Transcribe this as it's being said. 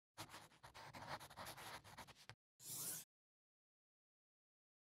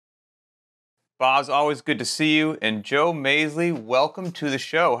Boz, always good to see you. And Joe Masley, welcome to the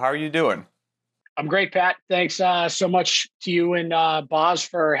show. How are you doing? I'm great, Pat. Thanks so much to you and Boz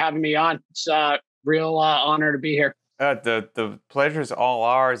for having me on. It's a real honor to be here. The pleasure is all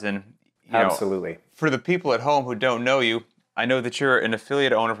ours. And, Absolutely. For the people at home who don't know you, I know that you're an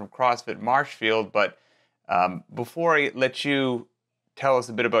affiliate owner from CrossFit Marshfield, but before I let you tell us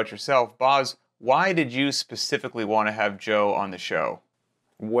a bit about yourself, Boz, why did you specifically want to have Joe on the show?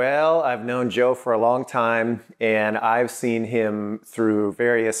 Well, I've known Joe for a long time, and I've seen him through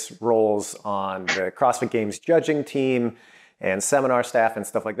various roles on the CrossFit Games judging team and seminar staff and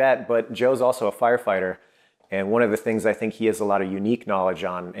stuff like that. But Joe's also a firefighter, and one of the things I think he has a lot of unique knowledge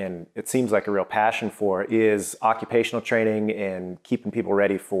on, and it seems like a real passion for, is occupational training and keeping people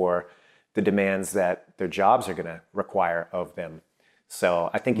ready for the demands that their jobs are going to require of them. So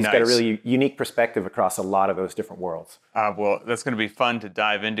I think he's got a really unique perspective across a lot of those different worlds. Well, that's going to be fun to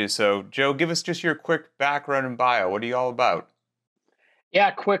dive into. So, Joe, give us just your quick background and bio. What are you all about?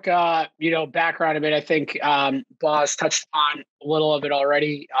 Yeah, quick, background a bit. I think Boz touched on a little of it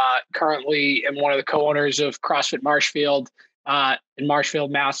already. Currently, I'm one of the co-owners of CrossFit Marshfield in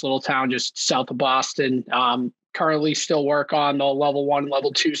Marshfield, Mass, little town just south of Boston. Currently still work on the level 1,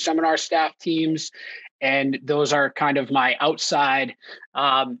 level 2 seminar staff teams. And those are kind of my outside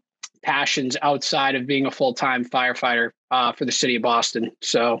passions outside of being a full-time firefighter for the city of Boston.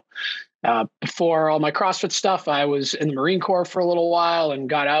 So before all my CrossFit stuff, I was in the Marine Corps for a little while and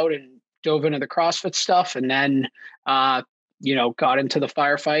got out and dove into the CrossFit stuff. And then, got into the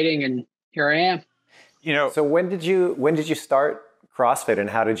firefighting, and here I am. So when did you start CrossFit, and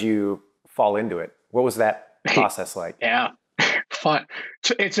how did you fall into it? What was that process like? Yeah. Fun.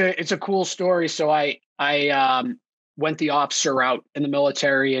 It's a cool story. So I went the officer route in the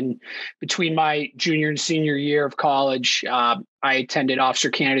military, and between my junior and senior year of college, I attended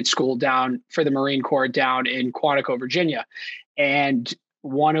officer candidate school down for the Marine Corps down in Quantico, Virginia. And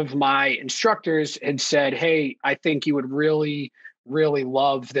one of my instructors had said, "Hey, I think you would really, really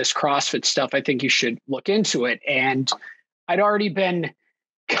love this CrossFit stuff. I think you should look into it." And I'd already been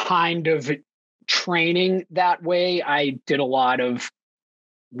kind of training that way. I did a lot of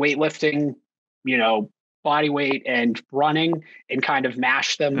weightlifting, body weight and running, and kind of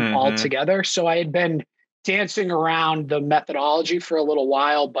mashed them all together. So I had been dancing around the methodology for a little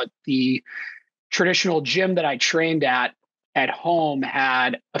while, but the traditional gym that I trained at home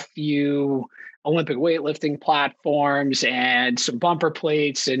had a few Olympic weightlifting platforms and some bumper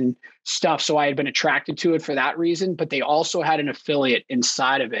plates and stuff. So I had been attracted to it for that reason, but they also had an affiliate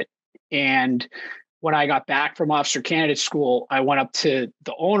inside of it. And when I got back from officer candidate school, I went up to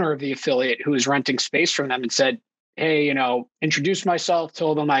the owner of the affiliate who was renting space from them and said, "Hey, introduced myself,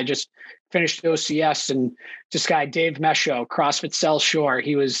 told them I just finished OCS, and this guy, Dave Mesho, CrossFit South Shore,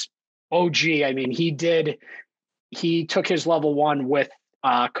 he was OG. I mean, he took his level 1 with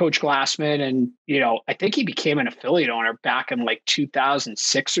Coach Glassman, and, I think he became an affiliate owner back in like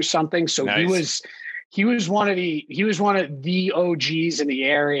 2006 or something. So nice. He was one of the OGs in the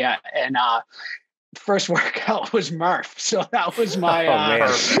area. And first workout was Murph. So that was my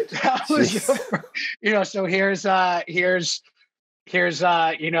that was so here's young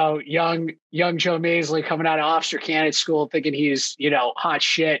Joe Masley coming out of officer candidate school thinking he's hot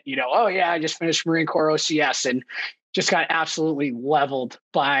shit. Oh yeah, I just finished Marine Corps OCS, and just got absolutely leveled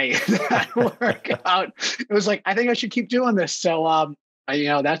by that workout. It was like, I think I should keep doing this. So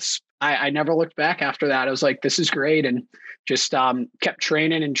I never looked back after that. I was like, this is great. And just kept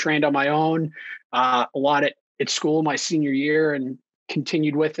training and trained on my own a lot at school my senior year, and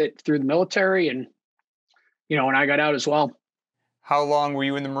continued with it through the military. And, when I got out as well. How long were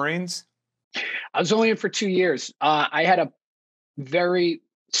you in the Marines? I was only in for 2 years. I had a very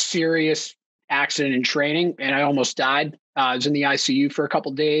serious accident in training, and I almost died. I was in the ICU for a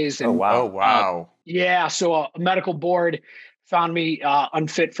couple of days. And, oh, wow. Yeah. So a medical board found me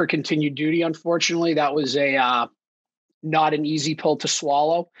unfit for continued duty. Unfortunately, that was not an easy pill to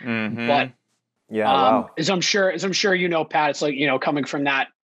swallow. But yeah, wow. As I'm sure Pat, it's like, coming from that,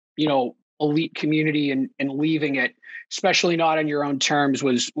 elite community and leaving it, especially not on your own terms,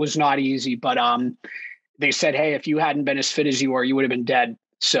 was not easy. But they said, hey, if you hadn't been as fit as you are, you would have been dead.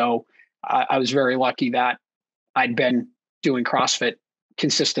 So I was very lucky that I'd been doing CrossFit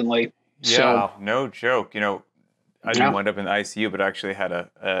consistently. Yeah, so, no joke. I didn't wind up in the ICU, but actually had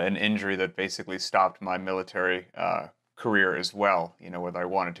an injury that basically stopped my military career as well. Whether I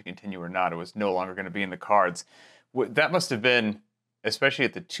wanted to continue or not, it was no longer going to be in the cards. That must have been, especially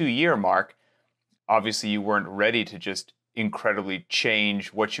at the 2-year mark, obviously you weren't ready to just incredibly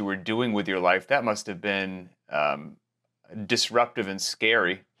change what you were doing with your life. That must have been disruptive and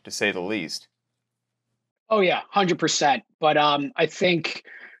scary, to say the least. Oh yeah, 100%. But I think,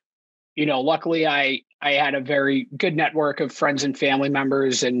 luckily I had a very good network of friends and family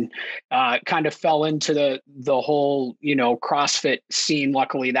members, and kind of fell into the whole, CrossFit scene.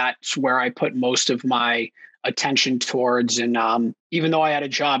 Luckily, that's where I put most of my attention towards. And even though I had a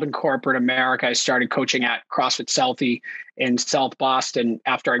job in corporate America, I started coaching at CrossFit Southie in South Boston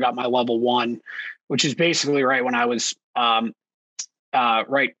after I got my level 1, which is basically right when I was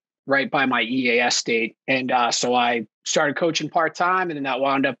right by my EAS date. And so I started coaching part-time, and then that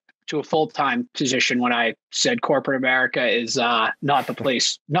wound up to a full-time position when I said corporate America is not the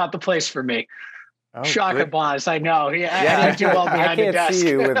place for me. Oh, Shocker, good. boss. I know. Yeah, I didn't do well behind the desk. I can't see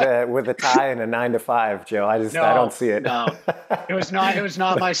you with a tie and a 9 to 5, Joe. I don't see it. No, it was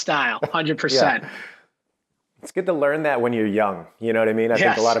not my style. 100%. It's good to learn that when you're young. You know what I mean? I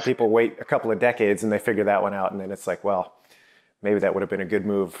think a lot of people wait a couple of decades and they figure that one out, and then it's like, well, maybe that would have been a good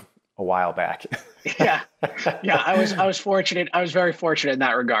move a while back. Yeah. I was fortunate. I was very fortunate in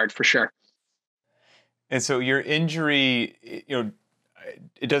that regard, for sure. And so your injury,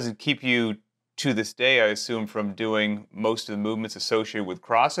 it doesn't keep you to this day, I assume, from doing most of the movements associated with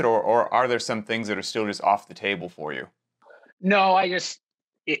CrossFit, or are there some things that are still just off the table for you? No,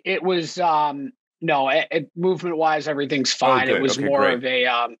 it was, no, movement wise, everything's fine. Oh, it was more great. of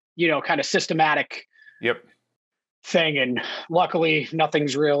a, kind of systematic thing. And luckily nothing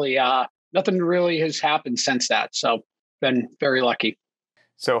really has happened since that. So been very lucky.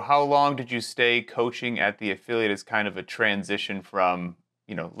 So how long did you stay coaching at the affiliate as kind of a transition from,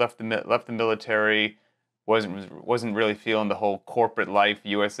 left the military, wasn't really feeling the whole corporate life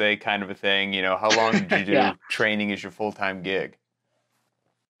USA kind of a thing? How long did you do training as your full-time gig?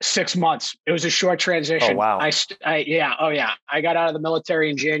 6 months. It was a short transition. Oh, wow. I got out of the military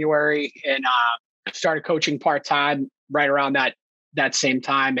in January and started coaching part-time right around that same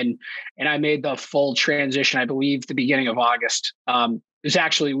time. And I made the full transition, I believe, the beginning of August. It was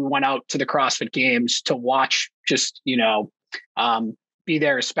actually, we went out to the CrossFit Games to watch, just, be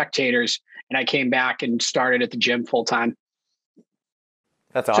there as spectators. And I came back and started at the gym full time.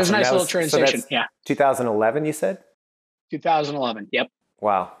 That's awesome. So it was a nice little transition. 2011, you said? 2011. Yep.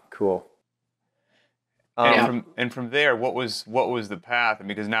 Wow. Cool. And from there, what was the path?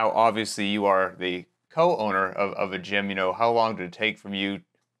 Because now obviously you are the co-owner of a gym. How long did it take from you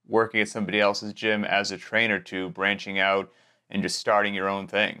working at somebody else's gym as a trainer to branching out and just starting your own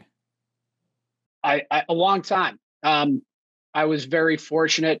thing? A long time. I was very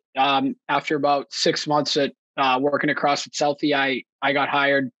fortunate. After about 6 months at working at CrossFit Southie, I got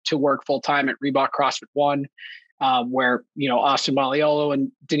hired to work full time at Reebok CrossFit One, where Austin Maliolo and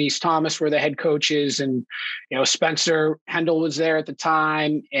Denise Thomas were the head coaches, and Spencer Hendel was there at the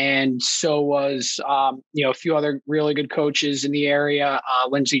time, and so was a few other really good coaches in the area,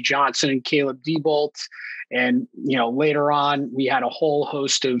 Lindsey Johnson and Caleb Diebolt, and later on we had a whole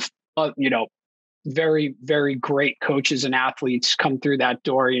host of very, very great coaches and athletes come through that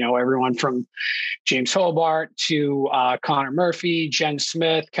door. Everyone from James Hobart to Connor Murphy, Jen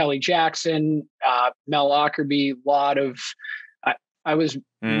Smith, Kelly Jackson, Mel Lockerbie. I was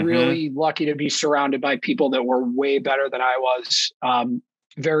really lucky to be surrounded by people that were way better than I was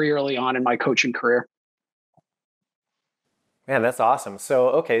very early on in my coaching career. Man, that's awesome.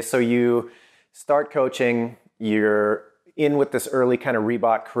 So you start coaching, you're in with this early kind of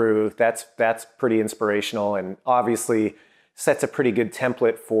Reebok crew. That's pretty inspirational, and obviously sets a pretty good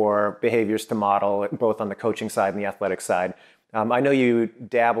template for behaviors to model, both on the coaching side and the athletic side. I know you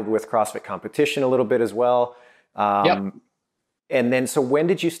dabbled with CrossFit competition a little bit as well. Yep. And then, so when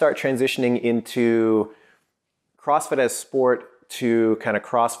did you start transitioning into CrossFit as sport to kind of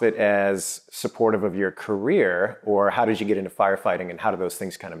CrossFit as supportive of your career, or how did you get into firefighting, and how do those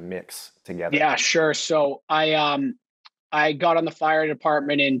things kind of mix together? Yeah, sure. So I got on the fire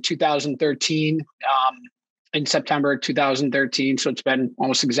department in 2013, in September 2013. So it's been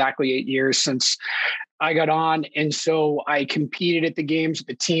almost exactly 8 years since I got on. And so I competed at the games at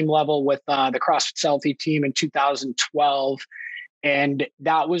the team level with the CrossFit Southie team in 2012. And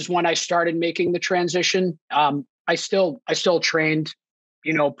that was when I started making the transition. I still trained,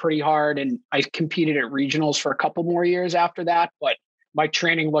 pretty hard, and I competed at regionals for a couple more years after that. But my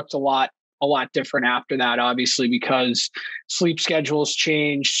training looked a lot different after that, obviously, because sleep schedules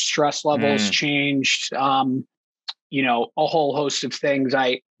changed, stress levels changed, a whole host of things.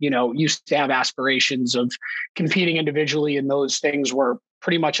 I, used to have aspirations of competing individually, and those things were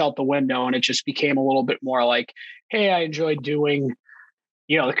pretty much out the window. And it just became a little bit more like, hey, I enjoy doing,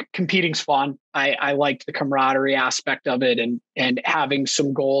 competing's fun. I liked the camaraderie aspect of it, and having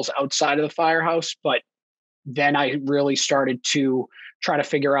some goals outside of the firehouse. But then I really started to try to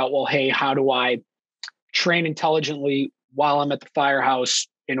figure out, well, hey, how do I train intelligently while I'm at the firehouse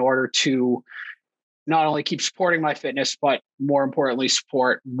in order to not only keep supporting my fitness, but more importantly,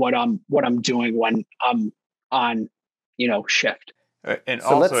 support what I'm doing when I'm on, shift. And So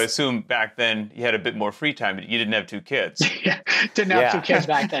also, I assume back then you had a bit more free time, but you didn't have 2 kids. Yeah, didn't have 2 kids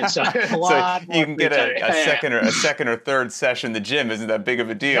back then, so a lot more you can free get time. a second or third session in the gym isn't that big of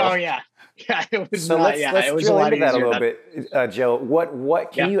a deal. Oh yeah, it was So not. let's It was drill a lot into that a easier little then. bit, Joe.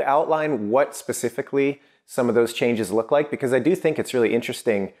 What can you outline what specifically some of those changes look like? Because I do think it's really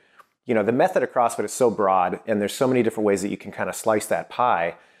interesting. The method of CrossFit is so broad, and there's so many different ways that you can kind of slice that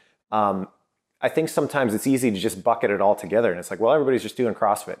pie. I think sometimes it's easy to just bucket it all together, and it's like, well, everybody's just doing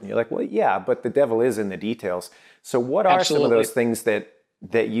CrossFit, and you're like, well, yeah, but the devil is in the details. So what are some of those things that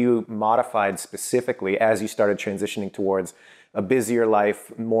you modified specifically as you started transitioning towards a busier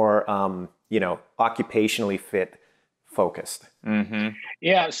life, more occupationally fit focused? Mm-hmm.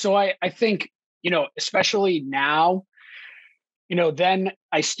 Yeah, so I think especially now, then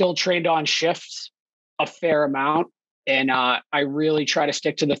I still trained on shifts a fair amount, and I really try to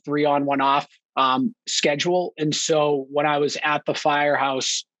stick to the 3 on 1 off schedule. And so when I was at the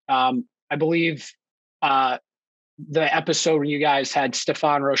firehouse, I believe the episode when you guys had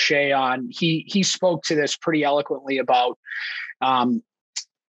Stefan Roche on, he spoke to this pretty eloquently about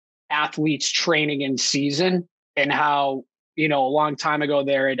athletes training in season, and how a long time ago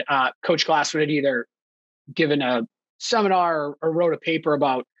there had Coach Glasswood had either given a seminar or wrote a paper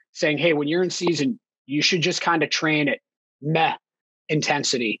about saying, hey, when you're in season, you should just kind of train at meh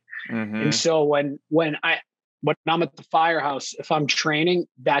intensity. Mm-hmm. And so when I'm at the firehouse, if I'm training,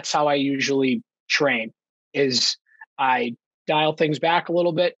 that's how I usually train. Is I dial things back a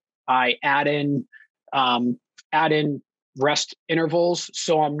little bit. I add in rest intervals.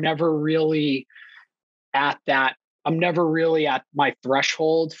 So I'm never really at my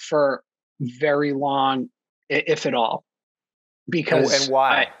threshold for very long, if at all. Because and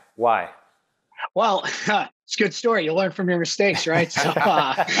why? Why? Well, it's a good story. You learn from your mistakes, right? So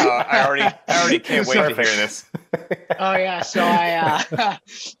I already can't wait to hear this. Oh yeah. So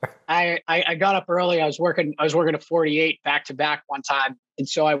I got up early. I was working a 48 back to back one time. And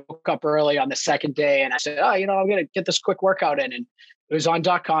so I woke up early on the second day, and I said, I'm going to get this quick workout in. And it was on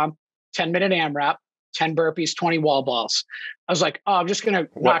 .com, 10-minute AMRAP, 10 burpees, 20 wall balls. I was like, I'm just going to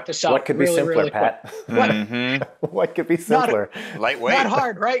knock this out. What could really, be simpler, really Pat? Mm-hmm. What could be simpler? Lightweight. Not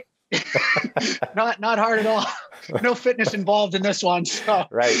hard, right? not hard at all. No fitness involved in this one. So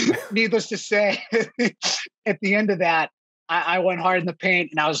right. Needless to say, at the end of that, I went hard in the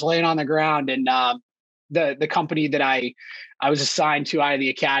paint, and I was laying on the ground. And the company that I was assigned to out of the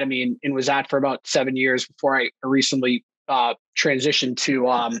academy and was at for about 7 years before I recently transitioned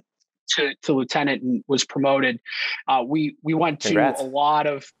to lieutenant and was promoted. We went Congrats. to a lot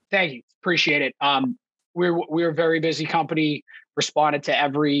of, thank you, appreciate it. We're a very busy company, responded to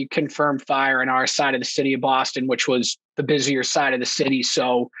every confirmed fire in our side of the city of Boston, which was the busier side of the city.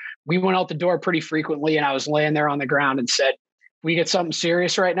 So we went out the door pretty frequently, and I was laying there on the ground and said, we get something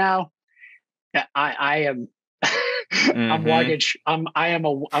serious right now. I am, I'm luggage. I'm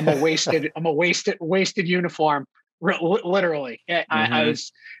a wasted uniform. Literally. I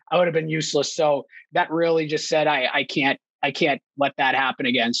would have been useless. So that really just said, I can't let that happen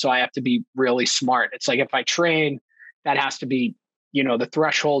again. So I have to be really smart. It's like, if I train, that has to be, the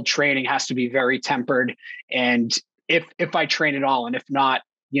threshold training has to be very tempered. And if I train at all, and if not,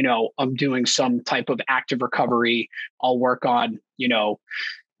 I'm doing some type of active recovery, I'll work on,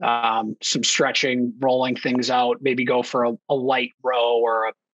 some stretching, rolling things out, maybe go for a light row or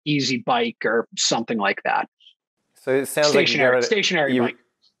a easy bike or something like that. So it sounds stationary bike.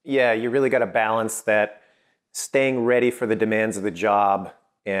 Yeah, you really got to balance that, staying ready for the demands of the job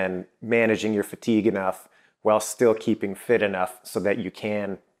and managing your fatigue enough while still keeping fit enough so that you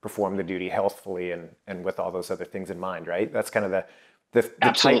can perform the duty healthfully and with all those other things in mind, right? That's kind of the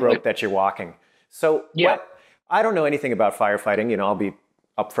tightrope that you're walking. So I don't know anything about firefighting, I'll be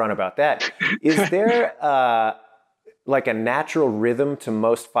upfront about that. Is there like a natural rhythm to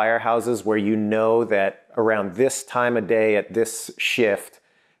most firehouses where that around this time of day at this shift,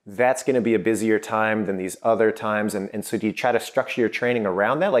 that's going to be a busier time than these other times? And so do you try to structure your training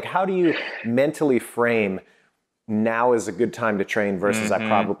around that? Like, how do you mentally frame now is a good time to train versus I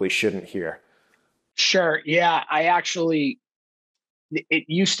probably shouldn't here? Sure. Yeah. It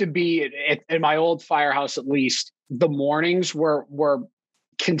used to be in my old firehouse, at least, the mornings were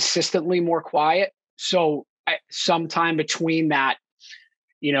consistently more quiet. So sometime between that,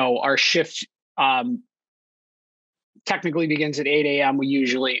 our shift technically begins at 8 a.m. I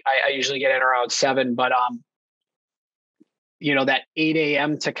usually get in around 7, but that 8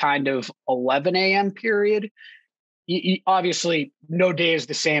 a.m. to kind of 11 a.m. period. Obviously, no day is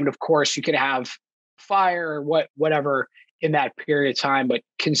the same. And of course, you could have fire or whatever in that period of time, but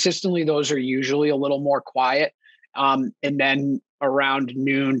consistently, those are usually a little more quiet. And then around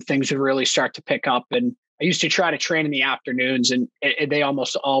noon, things would really start to pick up. And I used to try to train in the afternoons, and they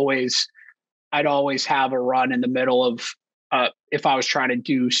almost always, I'd always have a run in the middle of, if I was trying to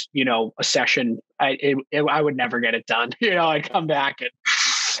do, a session, I would never get it done. I'd come back and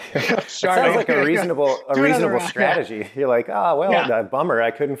it sounds like a reasonable strategy. Yeah. You're like, bummer,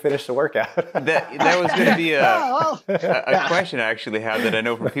 I couldn't finish the workout. that was going to be a question I actually had that I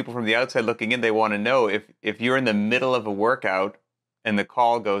know from people from the outside looking in. They want to know if you're in the middle of a workout and the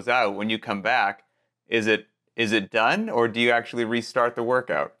call goes out, when you come back, is it done, or do you actually restart the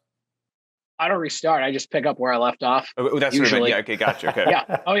workout? I don't restart. I just pick up where I left off. Oh, that's usually. What I meant. Yeah. Okay. Gotcha. Okay.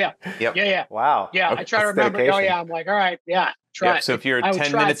 Yeah. Oh yeah. Yep. Yeah. Wow. Yeah. Okay. I try to remember. Dedication. Oh yeah. I'm like, all right. Yeah. Try. Yep. So if you're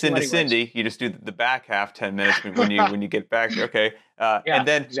 10 minutes into Cindy, you just do the back half 10 minutes when you get back. Okay. And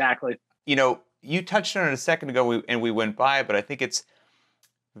then exactly. You touched on it a second ago, and we went by, but I think it's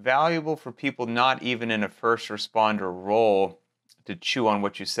valuable for people not even in a first responder role to chew on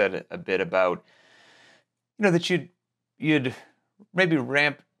what you said a bit about. That you'd maybe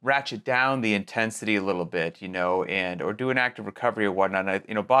ratchet down the intensity a little bit, or do an active recovery or whatnot.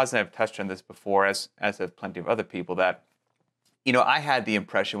 And Boz and I have touched on this before, as have plenty of other people, that, I had the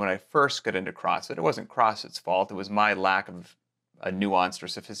impression when I first got into CrossFit, it wasn't CrossFit's fault. It was my lack of a nuanced or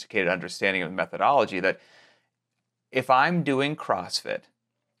sophisticated understanding of the methodology, that if I'm doing CrossFit,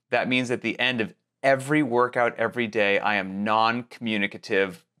 that means at the end of every workout every day, I am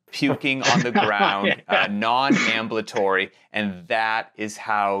non-communicative, puking on the ground, non-ambulatory, and that is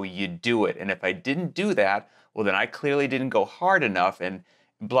how you do it. And if I didn't do that, well, then I clearly didn't go hard enough. And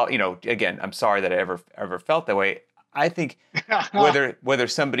again, I'm sorry that I ever felt that way. I think whether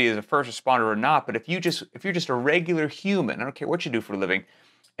somebody is a first responder or not, but if you're just a regular human, I don't care what you do for a living,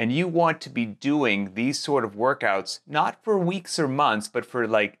 and you want to be doing these sort of workouts, not for weeks or months, but for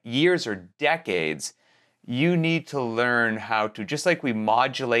like years or decades, you need to learn how to, just like we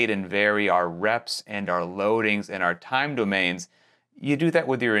modulate and vary our reps and our loadings and our time domains, you do that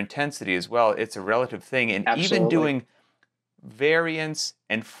with your intensity as well. It's a relative thing. And Absolutely. Even doing variance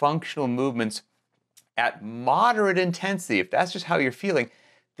and functional movements at moderate intensity, if that's just how you're feeling,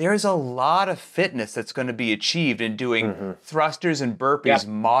 there's a lot of fitness that's going to be achieved in doing thrusters and burpees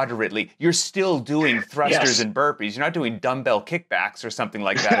moderately. You're still doing thrusters and burpees. You're not doing dumbbell kickbacks or something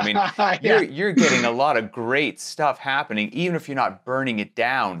like that. I mean, you're getting a lot of great stuff happening, even if you're not burning it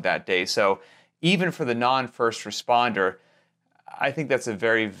down that day. So even for the non-first responder, I think that's a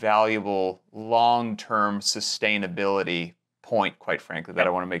very valuable long-term sustainability point, quite frankly, that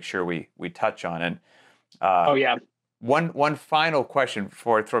I want to make sure we touch on. And One final question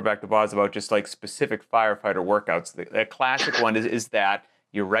before I throw it back to Boz about just like specific firefighter workouts. The classic one is that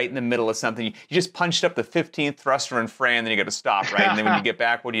you're right in the middle of something. You just punched up the 15th thruster and Fran, then you got to stop, right? And then when you get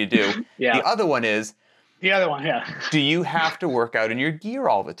back, what do you do? The other one is, do you have to work out in your gear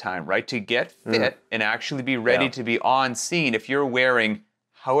all the time, right? To get fit and actually be ready to be on scene. If you're wearing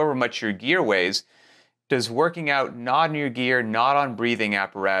however much your gear weighs, does working out not in your gear, not on breathing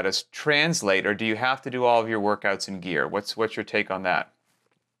apparatus translate, or do you have to do all of your workouts in gear? What's your take on that?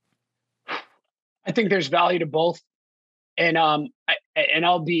 I think there's value to both. And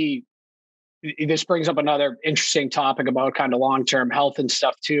this brings up another interesting topic about kind of long-term health and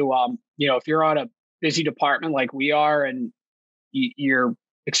stuff too. If you're on a busy department like we are, and you're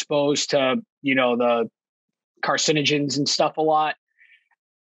exposed to, the carcinogens and stuff a lot,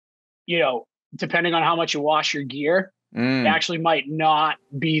 depending on how much you wash your gear, it actually might not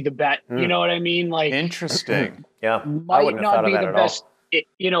be the best. You know what I mean? Like, interesting. Might not be the best.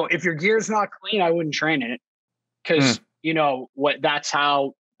 If your gear's not clean, I wouldn't train in it, because that's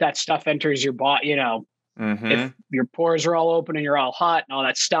how that stuff enters your body. If your pores are all open and you're all hot and all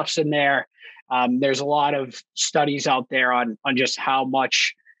that stuff's in there, there's a lot of studies out there on just how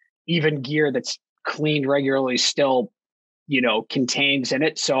much even gear that's cleaned regularly still contains in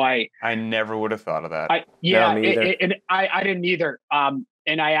it. So I never would have thought of that. I didn't either.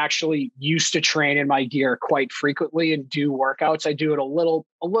 And I actually used to train in my gear quite frequently and do workouts. I do it a little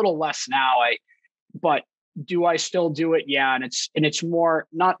less now. But do I still do it? Yeah. And it's more,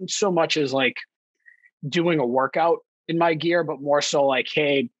 not so much as like doing a workout in my gear, but more so like,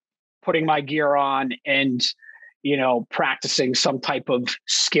 hey, putting my gear on and, practicing some type of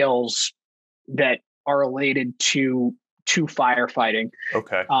skills that are related to firefighting.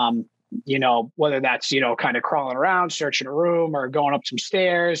 Okay. Whether that's, kind of crawling around, searching a room, or going up some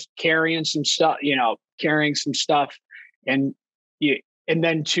stairs, carrying some stuff, and and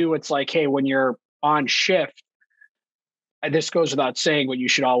then two, it's like, hey, when you're on shift, this goes without saying, but you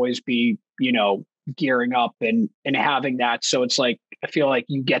should always be, gearing up and having that. So it's like, I feel like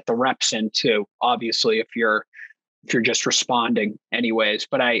you get the reps in too, obviously, if you're just responding anyways.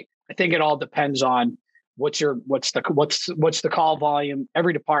 But I think it all depends on what's the call volume.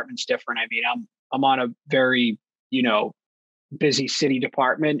 Every department's different. I mean, I'm on a very, busy city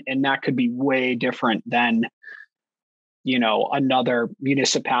department, and that could be way different than, another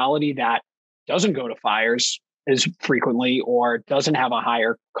municipality that doesn't go to fires as frequently or doesn't have a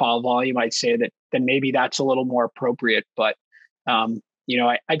higher call volume. I'd say that then maybe that's a little more appropriate. But,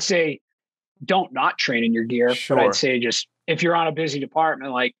 I'd say don't not train in your gear. Sure. But I'd say just if you're on a busy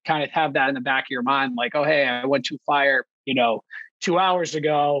department, like kind of have that in the back of your mind, like, oh, hey, I went to fire, 2 hours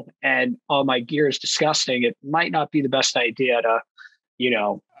ago and all my gear is disgusting. It might not be the best idea to,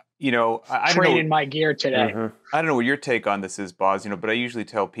 I train in my gear today. Mm-hmm. I don't know what your take on this is, Boz, but I usually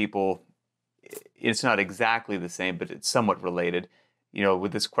tell people it's not exactly the same, but it's somewhat related.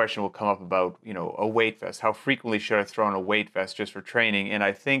 With this question will come up about, a weight vest. How frequently should I throw on a weight vest just for training? And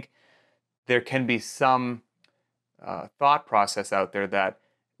I think there can be some thought process out there that,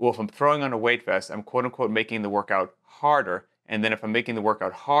 well, if I'm throwing on a weight vest, I'm quote unquote making the workout harder. And then if I'm making the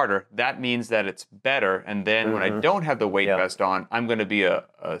workout harder, that means that it's better. And then when I don't have the weight vest on, I'm going to be a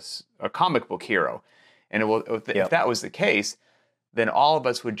comic book hero. And if that was the case, then all of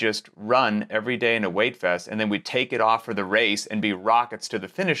us would just run every day in a weight vest, and then we'd take it off for the race and be rockets to the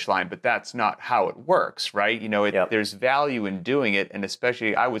finish line. But that's not how it works, right? There's value in doing it. And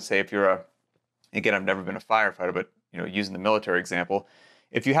especially, I would say, if you're again, I've never been a firefighter, but using the military example,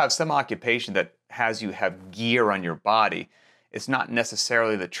 if you have some occupation that has you have gear on your body, it's not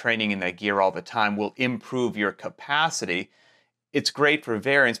necessarily that training in that gear all the time will improve your capacity. It's great for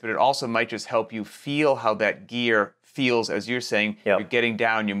variance, but it also might just help you feel how that gear feels. As you're saying, you're getting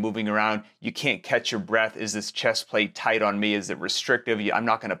down, you're moving around, you can't catch your breath. Is this chest plate tight on me? Is it restrictive? I'm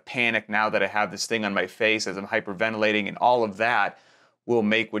not going to panic now that I have this thing on my face as I'm hyperventilating, and all of that will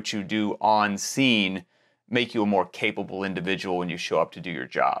make what you do on scene make you a more capable individual when you show up to do your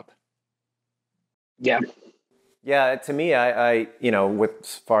job. Yeah, to me, I with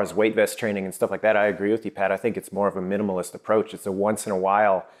as far as weight vest training and stuff like that, I agree with you, Pat. I think it's more of a minimalist approach. It's a once in a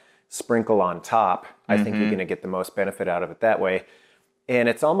while sprinkle on top. I think you're going to get the most benefit out of it that way. And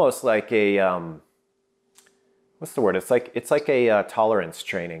it's almost like a, what's the word? It's like a tolerance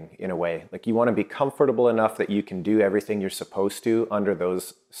training in a way. Like you want to be comfortable enough that you can do everything you're supposed to under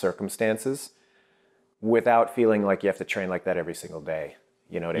those circumstances without feeling like you have to train like that every single day.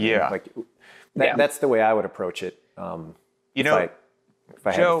 You know what I mean? Like that's the way I would approach it. If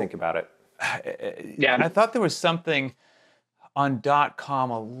I had to think about it. And I thought there was something on .com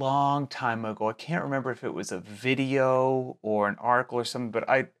a long time ago. I can't remember if it was a video or an article or something, but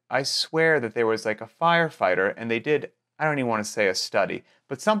I swear that there was like a firefighter, and they did, I don't even want to say a study,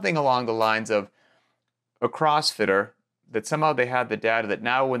 but something along the lines of a CrossFitter, that somehow they had the data that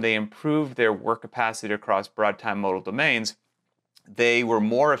now when they improved their work capacity across broad time modal domains, they were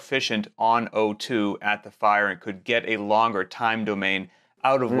more efficient on O2 at the fire and could get a longer time domain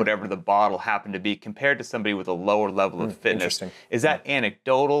out of whatever the bottle happened to be compared to somebody with a lower level of fitness. Is that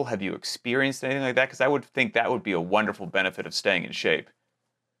anecdotal? Have you experienced anything like that? Because I would think that would be a wonderful benefit of staying in shape.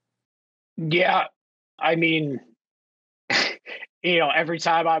 Yeah. I mean, every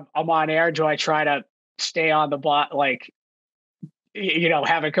time I'm on air, do I try to stay on the block, like,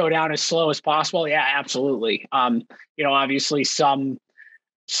 have it go down as slow as possible? Yeah, absolutely. Obviously some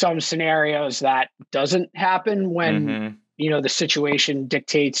scenarios that doesn't happen when, the situation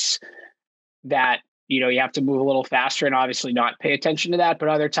dictates that, you have to move a little faster and obviously not pay attention to that. But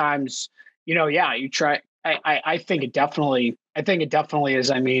other times, you try, I think it definitely is.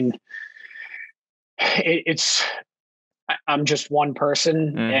 I mean, I'm just one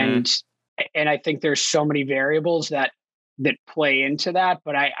person and I think there's so many variables that play into that.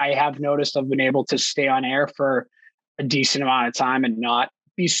 But I have noticed I've been able to stay on air for a decent amount of time and not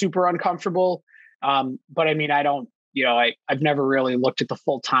be super uncomfortable. But I mean, I don't, I've never really looked at the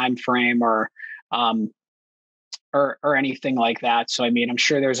full time frame or anything like that. So, I mean, I'm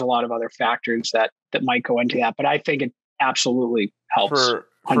sure there's a lot of other factors that might go into that, but I think it absolutely helps.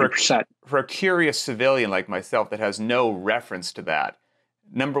 100%. For a curious civilian like myself that has no reference to that,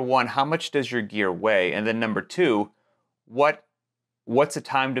 number one, how much does your gear weigh? And then number two, what's a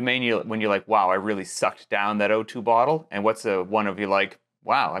time domain when you're like, wow, I really sucked down that O2 bottle? And what's a one of you like,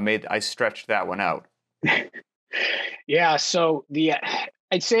 wow, I stretched that one out? Yeah. So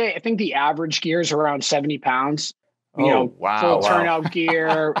I think the average gear is around 70 pounds. Wow. Full turnout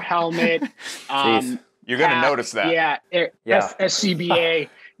gear, helmet. You're going to notice that. Yeah. Yeah. SCBA.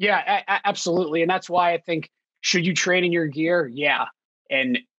 Yeah, absolutely. And that's why I think, should you train in your gear? Yeah.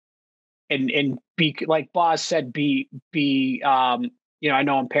 And be, like Boz said, be I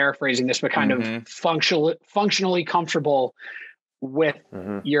know I'm paraphrasing this, but kind of functionally comfortable with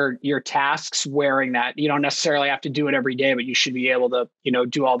your tasks wearing that. You don't necessarily have to do it every day, but you should be able to,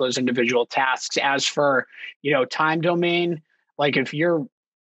 do all those individual tasks. As for, time domain, like if you're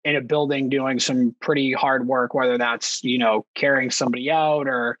in a building doing some pretty hard work, whether that's, carrying somebody out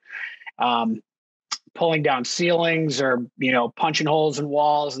or, pulling down ceilings or, punching holes in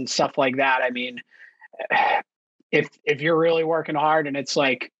walls and stuff like that. I mean, if you're really working hard and it's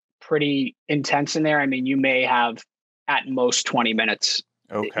like pretty intense in there, I mean, you may have at most 20 minutes,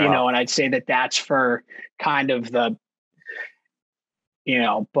 okay. And I'd say that that's for kind of the,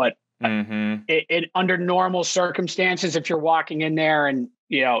 but it under normal circumstances, if you're walking in there and,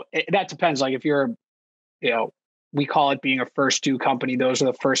 that depends. Like if you're, we call it being a first do company. Those are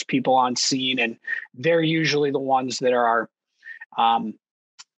the first people on scene, and they're usually the ones that are,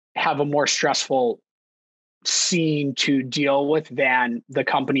 have a more stressful scene to deal with than the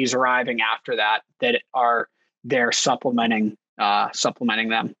companies arriving after that are there supplementing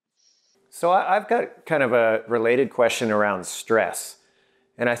them. So I've got kind of a related question around stress.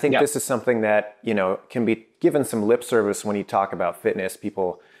 And I think this is something that, can be given some lip service when you talk about fitness.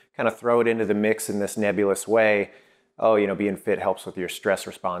 People kind of throw it into the mix in this nebulous way. Oh, being fit helps with your stress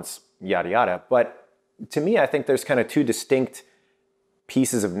response, yada, yada. But to me, I think there's kind of two distinct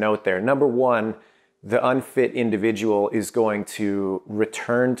pieces of note there. Number one, the unfit individual is going to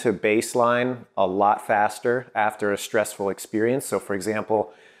return to baseline a lot faster after a stressful experience. So for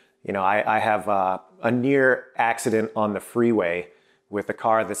example, I have a near accident on the freeway with a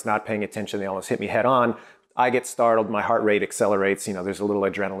car that's not paying attention. They almost hit me head on. I get startled, my heart rate accelerates, there's a little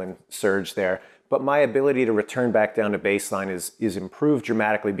adrenaline surge there. But my ability to return back down to baseline is improved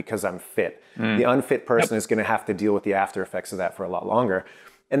dramatically because I'm fit. The unfit person is going to have to deal with the after effects of that for a lot longer.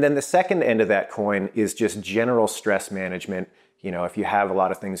 And then the second end of that coin is just general stress management. If you have a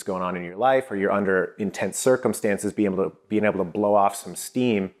lot of things going on in your life or you're under intense circumstances, being able to blow off some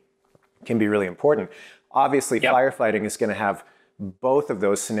steam can be really important. Obviously, firefighting is going to have both of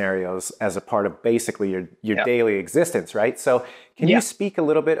those scenarios as a part of basically your daily existence, right? So can you speak a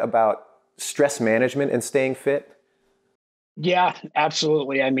little bit about stress management and staying fit? Yeah,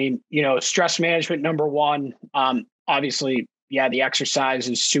 absolutely. I mean, stress management, number one, obviously, the exercise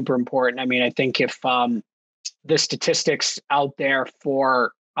is super important. I mean, I think if the statistics out there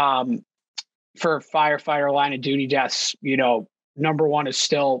for firefighter line of duty deaths, number one is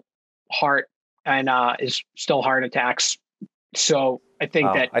still heart and is still heart attacks. So I think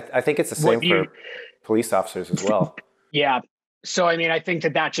I think it's the same for police officers as well. Yeah. So, I mean, I think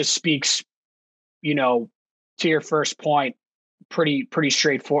that just speaks, to your first point, pretty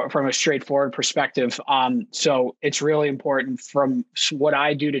straightforward from a straightforward perspective. So it's really important from what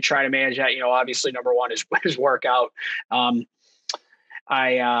I do to try to manage that. Obviously number one is workout.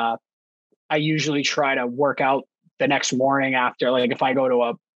 I usually try to work out the next morning after, like if I go to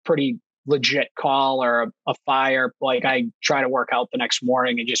a pretty legit call or a fire, like I try to work out the next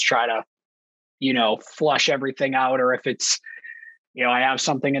morning and just try to, flush everything out. Or if it's, I have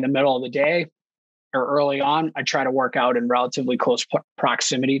something in the middle of the day or early on, I try to work out in relatively close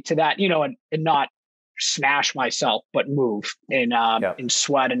proximity to that, and not smash myself, but move and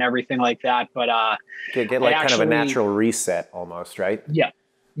sweat and everything like that. But get like kind of a natural reset almost, right? Yeah,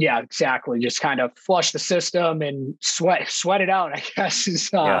 exactly. Just kind of flush the system and sweat it out, I guess,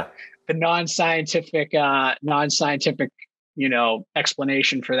 is the non-scientific,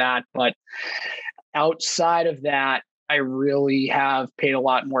 explanation for that. But outside of that, I really have paid a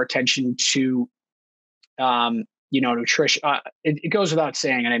lot more attention to, nutrition. It goes without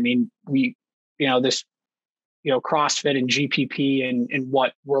saying. And I mean, this, CrossFit and GPP and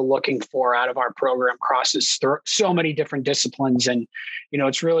what we're looking for out of our program crosses through so many different disciplines. And,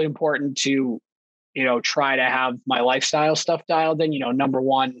 it's really important to, try to have my lifestyle stuff dialed in. Number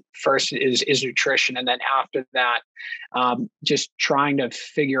one, first is nutrition. And then after that, just trying to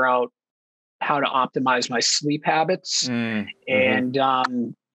figure out how to optimize my sleep habits. And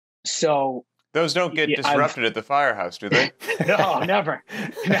so those don't get disrupted at the firehouse, do they? No, never.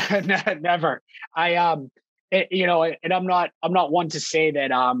 Never. And I'm not one to say that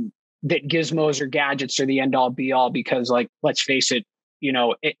that gizmos or gadgets are the end all be all, because, like, let's face it,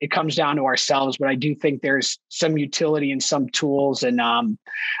 it comes down to ourselves. But I do think there's some utility in some tools. And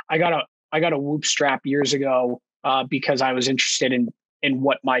I got a Whoop strap years ago because I was interested in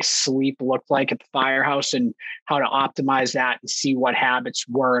what my sleep looked like at the firehouse and how to optimize that and see what habits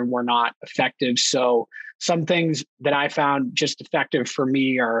were and were not effective. So some things that I found just effective for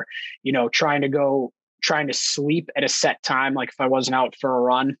me are, trying to sleep at a set time. Like if I wasn't out for a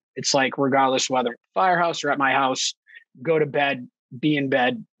run, it's like, regardless whether at the firehouse or at my house, go to bed, be in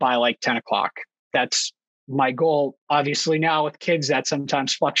bed by like 10 o'clock. That's my goal. Obviously now with kids, that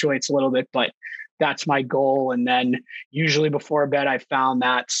sometimes fluctuates a little bit, but that's my goal. And then usually before bed, I found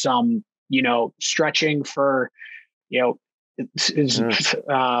that some, stretching for, as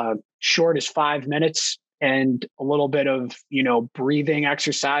short as 5 minutes, and a little bit of, breathing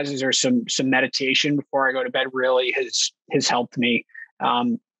exercises or some meditation before I go to bed really has helped me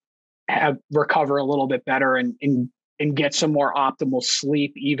recover a little bit better and get some more optimal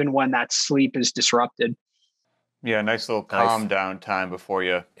sleep, even when that sleep is disrupted. Yeah, nice little calm down time before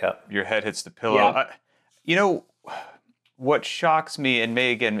your head hits the pillow. Yeah. What shocks me, and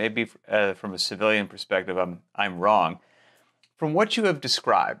maybe from a civilian perspective, I'm wrong. From what you have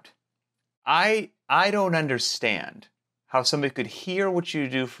described, I don't understand how somebody could hear what you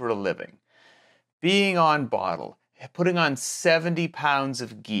do for a living, being on bottle, putting on 70 pounds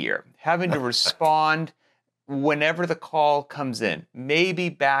of gear, having to respond whenever the call comes in, maybe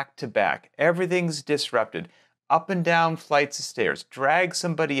back to back, everything's disrupted, up and down flights of stairs, drag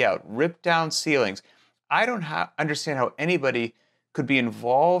somebody out, rip down ceilings. I don't understand how anybody could be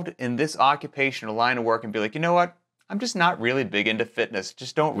involved in this occupation or line of work and be like, you know what? I'm just not really big into fitness.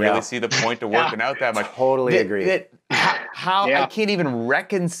 Just don't really see the point of working out that much. Totally agree. I can't even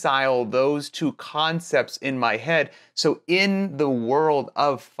reconcile those two concepts in my head. So in the world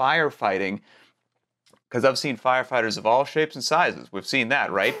of firefighting, because I've seen firefighters of all shapes and sizes. We've seen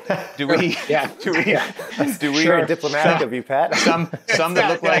that, right? Do we? Sure, diplomatic of you, Pat. Some that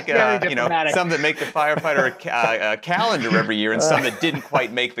look like some that make the firefighter a calendar every year, and some that didn't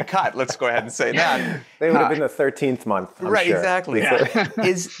quite make the cut. Let's go ahead and say that. They would have been the 13th month. I'm right, sure. Exactly. Yeah.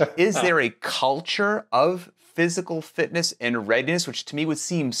 Is there a culture of physical fitness and readiness, which to me would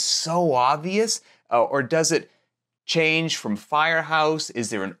seem so obvious, or does it change from firehouse?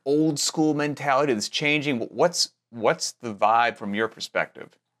 Is there an old school mentality that's changing? What's the vibe from your perspective?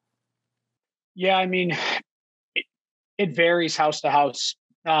 Yeah, I mean, it varies house to house,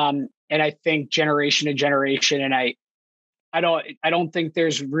 and I think generation to generation. And I don't think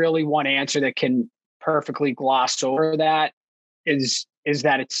there's really one answer that can perfectly gloss over that. Is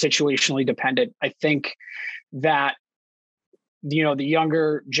that it's situationally dependent. I think that the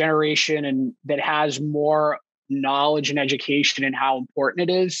younger generation and that has more knowledge and education and how important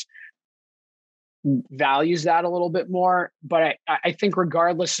it is values that a little bit more. But I think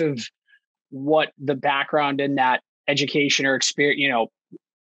regardless of what the background in that education or experience,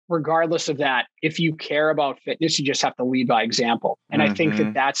 regardless of that, if you care about fitness, you just have to lead by example. And I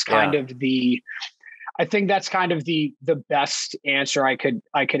think that's kind of the best answer I could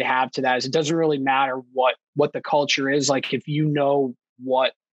have to that is it doesn't really matter what the culture is. Like if you know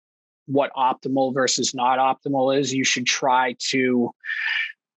what optimal versus not optimal is, you should try to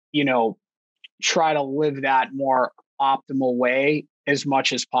live that more optimal way as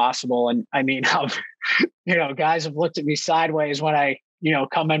much as possible. And I mean, guys have looked at me sideways when I,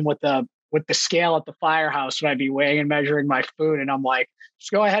 come in with the scale at the firehouse when I'd be weighing and measuring my food. And I'm like,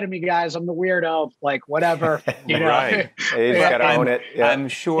 just go ahead of me, guys. I'm the weirdo, like whatever, Right. You just gotta own it. Yeah. I'm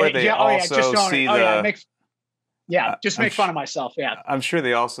sure they also see just make fun of myself. Yeah. I'm sure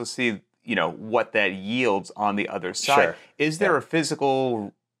they also see, what that yields on the other side. Sure. Is there a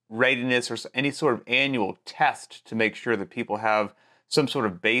physical readiness or any sort of annual test to make sure that people have some sort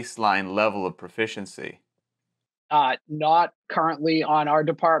of baseline level of proficiency? Not currently on our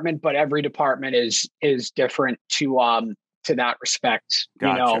department, but every department is different to that respect.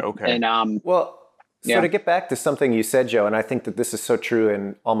 Gotcha. Okay. And to get back to something you said, Joe, and I think that this is so true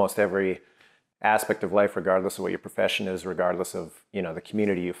in almost every aspect of life, regardless of what your profession is, regardless of, the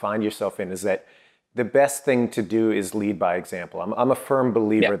community you find yourself in, is that the best thing to do is lead by example. I'm a firm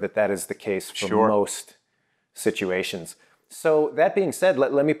believer that is the case for most situations. So that being said,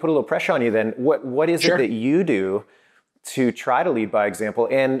 let me put a little pressure on you then. What is it that you do to try to lead by example?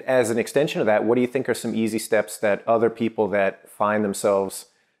 And as an extension of that, what do you think are some easy steps that other people that find themselves,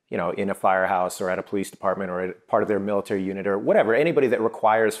 in a firehouse or at a police department or at part of their military unit or whatever, anybody that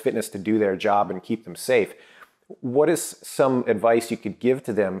requires fitness to do their job and keep them safe, what is some advice you could give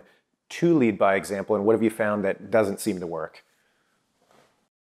to them to lead by example? And what have you found that doesn't seem to work?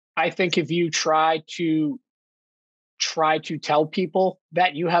 I think if you try to tell people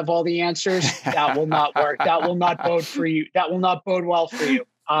that you have all the answers, that will not work. That will not bode for you. That will not bode well for you.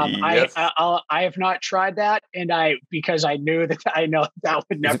 Yes. I have not tried that, and because I know that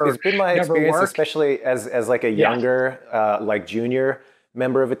would never. It's been my never experience, work. especially as like a younger, like junior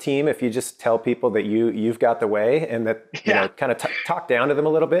member of a team. If you just tell people that you've got the way, and that you know, kind of talk down to them a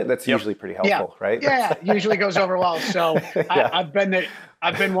little bit, that's usually pretty helpful, right? Yeah, usually goes over well. So I've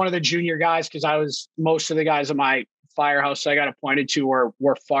been one of the junior guys, because most of the guys in my firehouse I got appointed to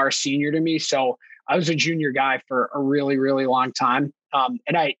were far senior to me. So I was a junior guy for a really, really long time.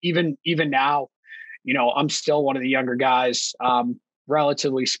 And I even now, you know, I'm still one of the younger guys,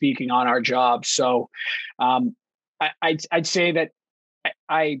 relatively speaking, on our job. So I'd say that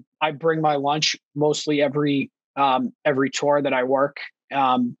I bring my lunch mostly every tour that I work.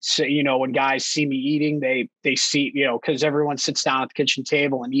 So, you know, when guys see me eating, they see, you know, because everyone sits down at the kitchen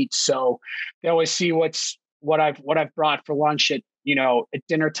table and eats. So they always see what I've brought for lunch at, you know, at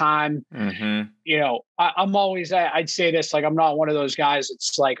dinner time. Mm-hmm. You know, I'm always, I'd say this, like, I'm not one of those guys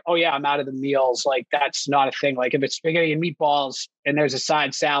that's like, oh yeah, I'm out of the meals. Like, that's not a thing. Like, if it's spaghetti and meatballs and there's a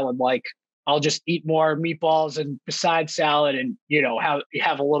side salad, like, I'll just eat more meatballs and side salad, and, you know,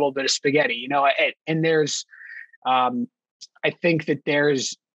 have a little bit of spaghetti, you know. And there's, I think that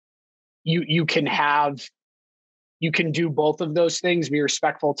there's, you can do both of those things, be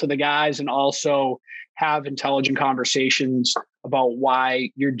respectful to the guys, and also have intelligent conversations about why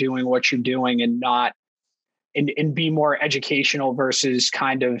you're doing what you're doing, and be more educational versus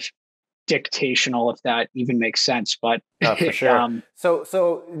kind of dictational, if that even makes sense. But for sure.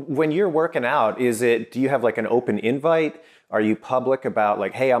 So when you're working out, do you have like an open invite? Are you public about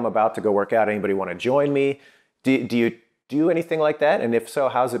like, hey, I'm about to go work out, anybody want to join me? Do you do anything like that? And if so,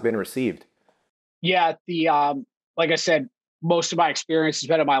 how's it been received? Yeah, like I said, most of my experience has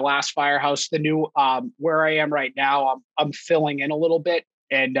been at my last firehouse. The new, where I am right now, I'm filling in a little bit,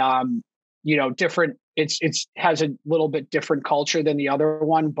 and you know, different. It's has a little bit different culture than the other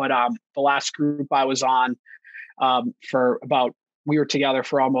one, but the last group I was on, we were together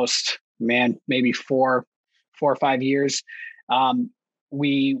for almost, maybe four or 5 years.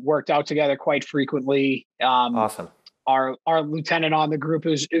 We worked out together quite frequently. Awesome. Our lieutenant on the group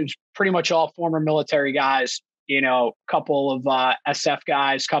is pretty much all former military guys. You know, couple of SF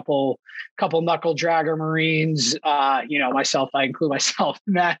guys, couple knuckle dragger Marines. You know, I include myself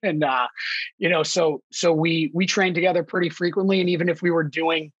in that, and you know, so we trained together pretty frequently. And even if we were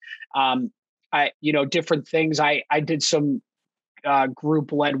doing, different things, I did some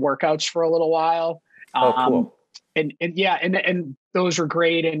group led workouts for a little while. Cool. And those were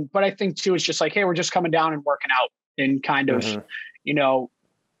great. But I think too, it's just like, hey, we're just coming down and working out, and kind of, you know,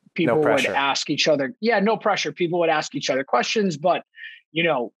 people would ask each other. Yeah, no pressure. People would ask each other questions, but, you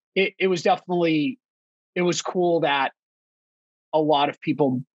know, it was definitely, it was cool that a lot of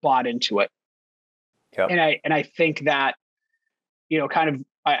people bought into it. Yep. And I think that, you know, kind of,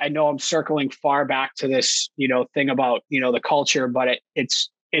 I know I'm circling far back to this, you know, thing about, you know, the culture, but it's,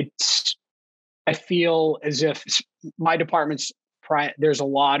 I feel as if my department's there's a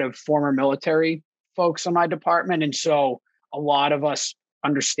lot of former military folks in my department. And so a lot of us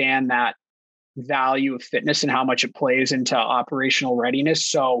understand that value of fitness and how much it plays into operational readiness.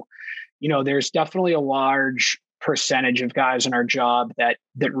 So, you know, there's definitely a large percentage of guys in our job that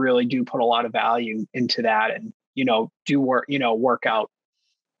really do put a lot of value into that, and, you know, work out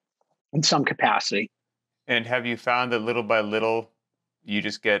in some capacity. And have you found that little by little, you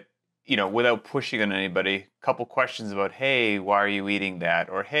just get, you know, without pushing on anybody, a couple questions about, hey, why are you eating that?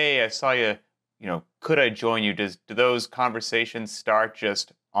 Or, hey, I saw you, you know, could I join you? Do those conversations start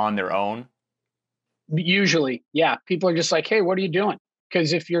just on their own? Usually, yeah. People are just like, hey, what are you doing?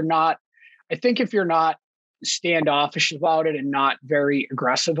 Because if you're not standoffish about it and not very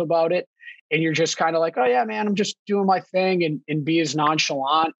aggressive about it, and you're just kind of like, oh yeah, man, I'm just doing my thing, and be as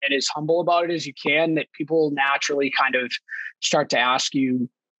nonchalant and as humble about it as you can, that people naturally kind of start to ask you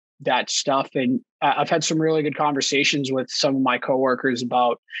that stuff. And I've had some really good conversations with some of my coworkers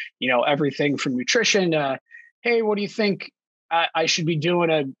about, you know, everything from nutrition to, hey, what do you think I should be doing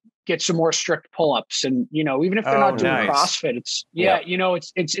to get some more strict pull-ups? And, you know, even if they're not doing CrossFit, it's, you know,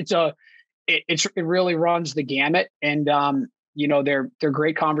 it really runs the gamut. And, you know, they're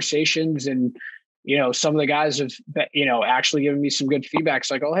great conversations. And, you know, some of the guys have, you know, actually given me some good feedback. It's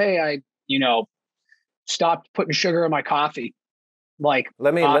like, oh, hey, I, you know, stopped putting sugar in my coffee. Like,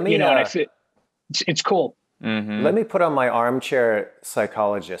 let me, you know, it's cool. Mm-hmm. Let me put on my armchair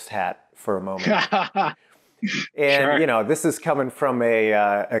psychologist hat for a moment. And, you know, this is coming from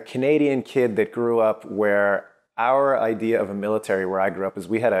a Canadian kid that grew up where our idea of a military, where I grew up, is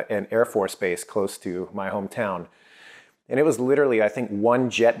we had an Air Force base close to my hometown. And it was literally, I think, one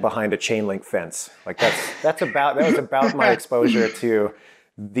jet behind a chain link fence. Like that was about my exposure to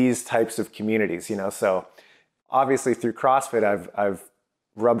these types of communities, so obviously through CrossFit, I've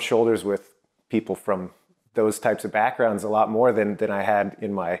rubbed shoulders with people from those types of backgrounds a lot more than I had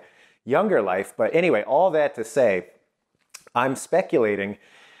in my younger life. But anyway, all that to say, I'm speculating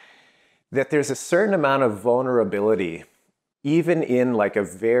that there's a certain amount of vulnerability, even in like a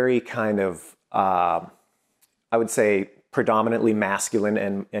very kind of, I would say, predominantly masculine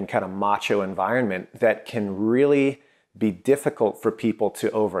and kind of macho environment that can really be difficult for people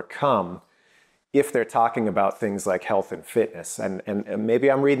to overcome if they're talking about things like health and fitness. And maybe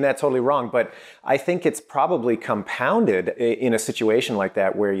I'm reading that totally wrong, but I think it's probably compounded in a situation like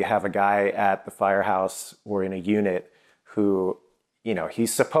that where you have a guy at the firehouse or in a unit who,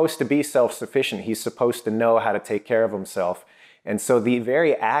 he's supposed to be self-sufficient. He's supposed to know how to take care of himself. And so the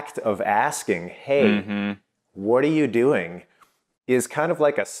very act of asking, hey, what are you doing, is kind of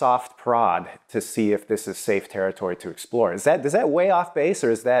like a soft prod to see if this is safe territory to explore. Does that way off base,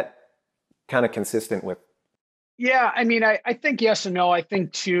 or is that kind of consistent with? Yeah, I mean, I think yes and no. I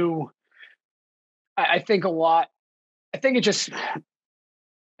think too, I think a lot, I think it just,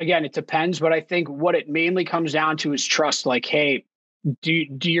 again, it depends, but I think what it mainly comes down to is trust. Like, hey, do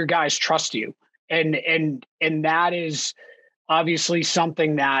your guys trust you? And that is obviously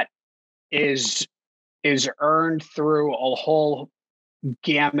something that is earned through a whole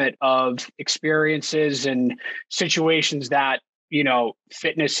gamut of experiences and situations that,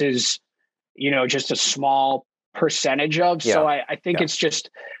 fitness is, just a small percentage of. Yeah. So I think it's just,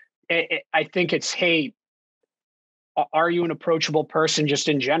 I think it's, hey, are you an approachable person just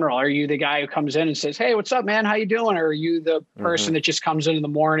in general? Are you the guy who comes in and says, hey, what's up, man? How you doing? Or are you the person that just comes in the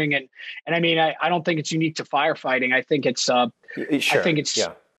morning? And I mean, I don't think it's unique to firefighting. I think it's, Sure. I think it's,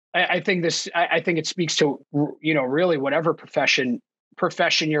 yeah. I think it speaks to, really whatever profession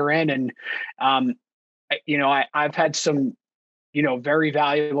you're in. And, I've had some, very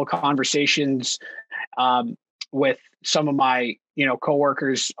valuable conversations with some of my,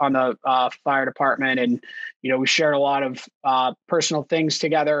 coworkers on the fire department. And, we shared a lot of personal things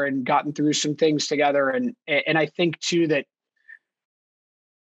together and gotten through some things together. And I think too that,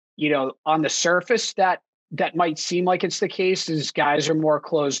 on the surface that might seem like it's the case, is guys are more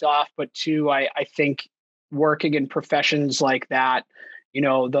closed off, but two, I think working in professions like that,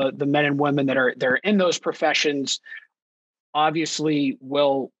 the men and women they're in those professions obviously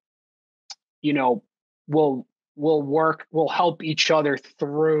will help each other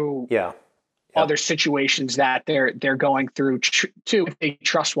through other situations that they're going through too, if they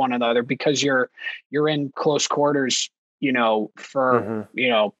trust one another, because you're in close quarters, for,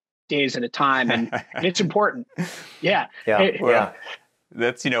 days at a time. And it's important. Yeah. Well,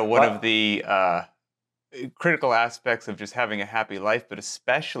 that's, one of the critical aspects of just having a happy life, but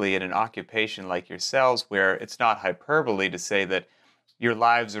especially in an occupation like yourselves, where it's not hyperbole to say that your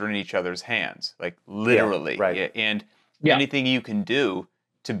lives are in each other's hands, like literally. Yeah, right. And anything you can do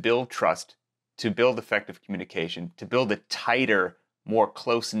to build trust, to build effective communication, to build a tighter, more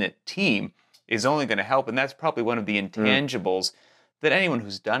close-knit team is only going to help. And that's probably one of the intangibles that anyone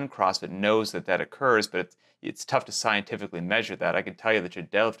who's done CrossFit knows that occurs, but it's tough to scientifically measure that. I can tell you that your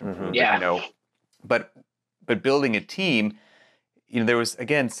deadlift improved, but building a team, there was,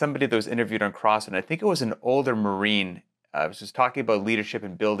 again, somebody that was interviewed on CrossFit, and I think it was an older Marine. I was just talking about leadership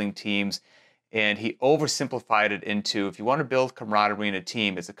and building teams, and he oversimplified it into, if you want to build camaraderie in a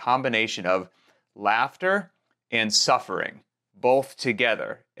team, it's a combination of laughter and suffering, both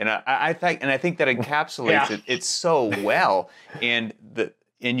together. And I think that encapsulates it so well, and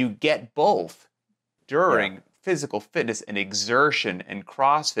you get both during physical fitness and exertion and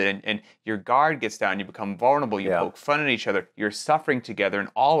CrossFit, and your guard gets down, you become vulnerable, you poke fun at each other, you're suffering together, and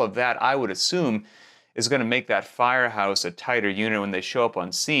all of that, I would assume, is going to make that firehouse a tighter unit. When they show up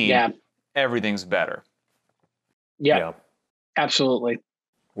on scene, everything's better. Yeah, absolutely.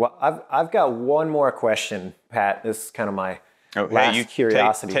 Well, I've got one more question, Pat. This is kind of my last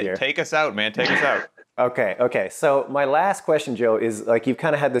curiosity here. Take us out, man. Take us out. Okay. So my last question, Joe, is like, you've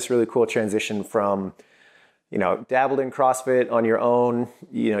kind of had this really cool transition from, dabbled in CrossFit on your own.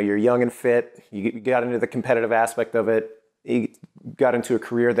 You're young and fit. You got into the competitive aspect of it. You got into a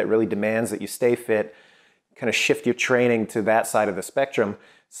career that really demands that you stay fit, kind of shift your training to that side of the spectrum.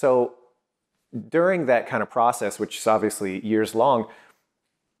 So during that kind of process, which is obviously years long,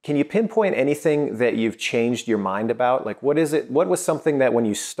 can you pinpoint anything that you've changed your mind about? Like, what was something that when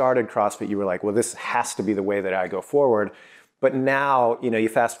you started CrossFit, you were like, well, this has to be the way that I go forward. But now, you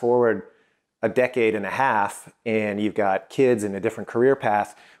fast forward a decade and a half and you've got kids in a different career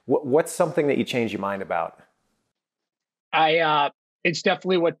path. What's something that you changed your mind about? It's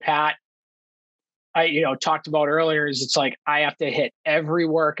definitely what Pat talked about earlier is it's like I have to hit every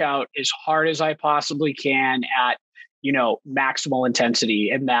workout as hard as I possibly can at, maximal intensity,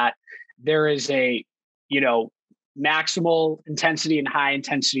 and that there is a, maximal intensity and high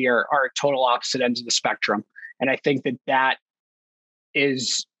intensity are total opposite ends of the spectrum. And I think that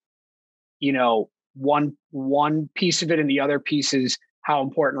is, one piece of it, and the other piece is how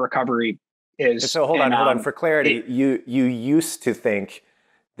important recovery is. So hold on. For clarity, you used to think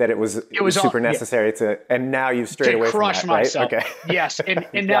that it was super necessary to, and now you've strayed away from that, myself. Right? Okay. Yes.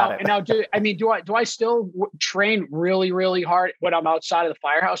 And now do I still train really, really hard when I'm outside of the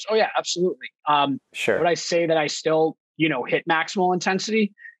firehouse? Oh yeah, absolutely. Sure. Would I say that I still, hit maximal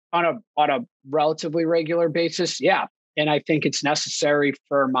intensity on a relatively regular basis? Yeah. And I think it's necessary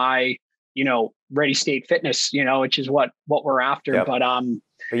for my, ready state fitness, which is what we're after. Yep.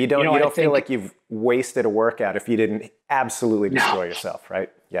 But you don't feel like you've wasted a workout if you didn't absolutely destroy yourself, right?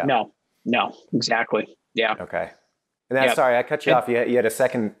 Yeah. No, exactly. Yeah. Okay. And that's, sorry, I cut you off. You had a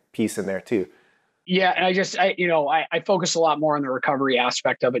second piece in there too. Yeah. And I focus a lot more on the recovery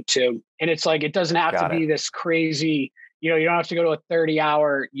aspect of it too. And it's like, it doesn't have to be this crazy, you don't have to go to a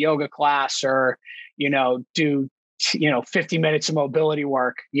 30-hour yoga class or, do 50 minutes of mobility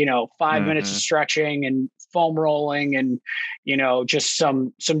work, 5 minutes of stretching and foam rolling and, just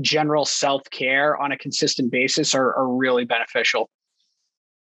some general self-care on a consistent basis are really beneficial.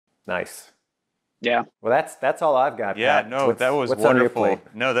 Nice. Yeah. Well, that's all I've got. Yeah, Pat. no, that was wonderful.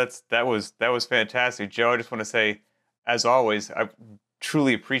 No, that was fantastic. Joe, I just want to say, as always, I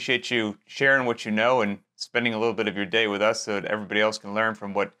truly appreciate you sharing what you know and spending a little bit of your day with us so that everybody else can learn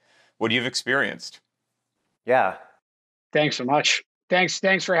from what you've experienced. Yeah. Thanks so much.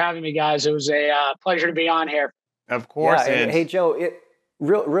 Thanks for having me, guys. It was a pleasure to be on here. Of course. Yeah, and hey, Joe,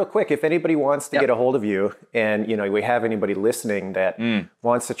 real quick, if anybody wants to get a hold of you and, we have anybody listening that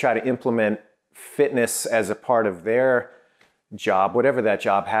wants to try to implement fitness as a part of their job, whatever that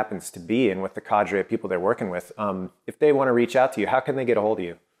job happens to be, and with the cadre of people they're working with, if they want to reach out to you, how can they get a hold of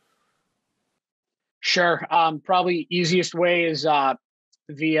you? Sure. Probably easiest way is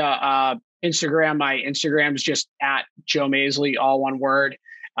via Instagram. My Instagram is just at Joe Masley, all one word.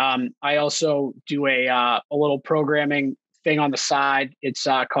 I also do a little programming thing on the side. It's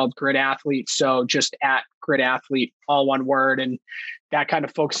called Grid Athlete. So just at Grid Athlete, all one word. And that kind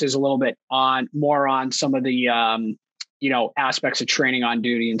of focuses a little bit more on some of the, aspects of training on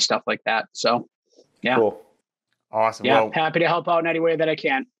duty and stuff like that. So, yeah. Cool. Awesome. Yeah. Well, happy to help out in any way that I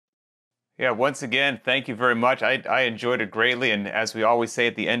can. Yeah, once again, thank you very much. I enjoyed it greatly. And as we always say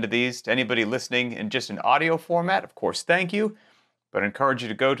at the end of these, to anybody listening in just an audio format, of course, thank you. But I encourage you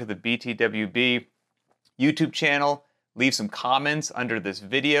to go to the btwb YouTube channel, leave some comments under this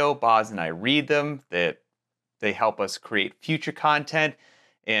video. Boz and I read them. That they help us create future content.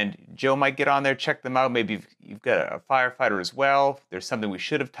 And Joe might get on there, check them out. Maybe you've got a firefighter as well. There's something we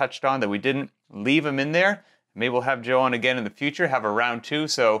should have touched on that we didn't. Leave them in there. Maybe we'll have Joe on again in the future, have a round two.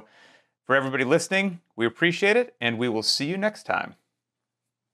 So for everybody listening, we appreciate it, and we will see you next time.